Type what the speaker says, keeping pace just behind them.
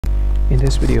In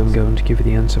this video I'm going to give you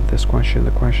the answer of this question.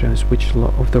 The question is, which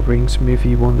Lord of the Rings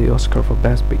movie won the Oscar for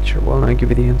Best Picture? Well, I'll give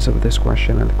you the answer of this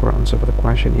question, and the correct answer for the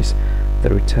question is The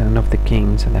Return of the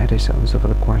Kings, and that is the answer for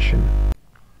the question.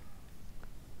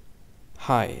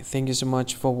 Hi, thank you so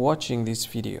much for watching this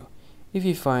video. If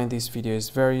you find this video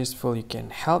is very useful, you can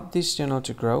help this channel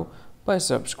to grow by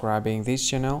subscribing this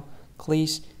channel. Click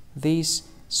this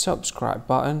subscribe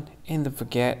button and don't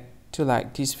forget to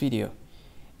like this video.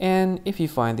 And if you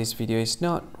find this video is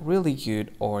not really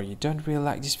good, or you don't really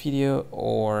like this video,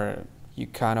 or you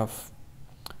kind of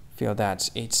feel that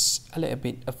it's a little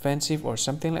bit offensive or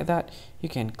something like that, you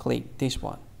can click this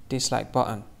one, dislike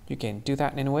button. You can do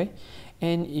that anyway.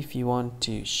 And if you want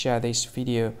to share this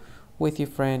video with your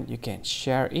friend, you can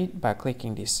share it by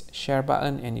clicking this share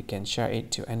button, and you can share it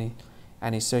to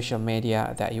any social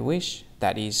media that you wish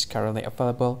that is currently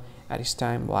available at this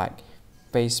time, like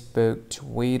Facebook,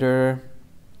 Twitter,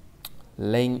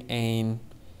 LinkedIn,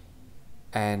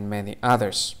 and many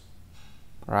others,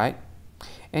 right?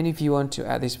 And if you want to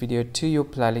add this video to your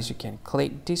playlist, you can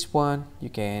click this one. You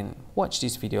can watch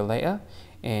this video later,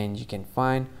 and you can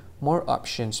find more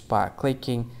options by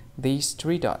clicking these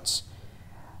three dots.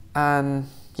 And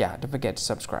yeah, don't forget to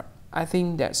subscribe. I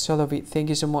think that's all of it. Thank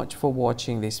you so much for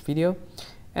watching this video,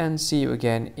 and see you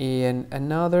again in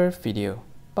another video.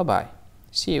 Bye bye.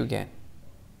 See you again.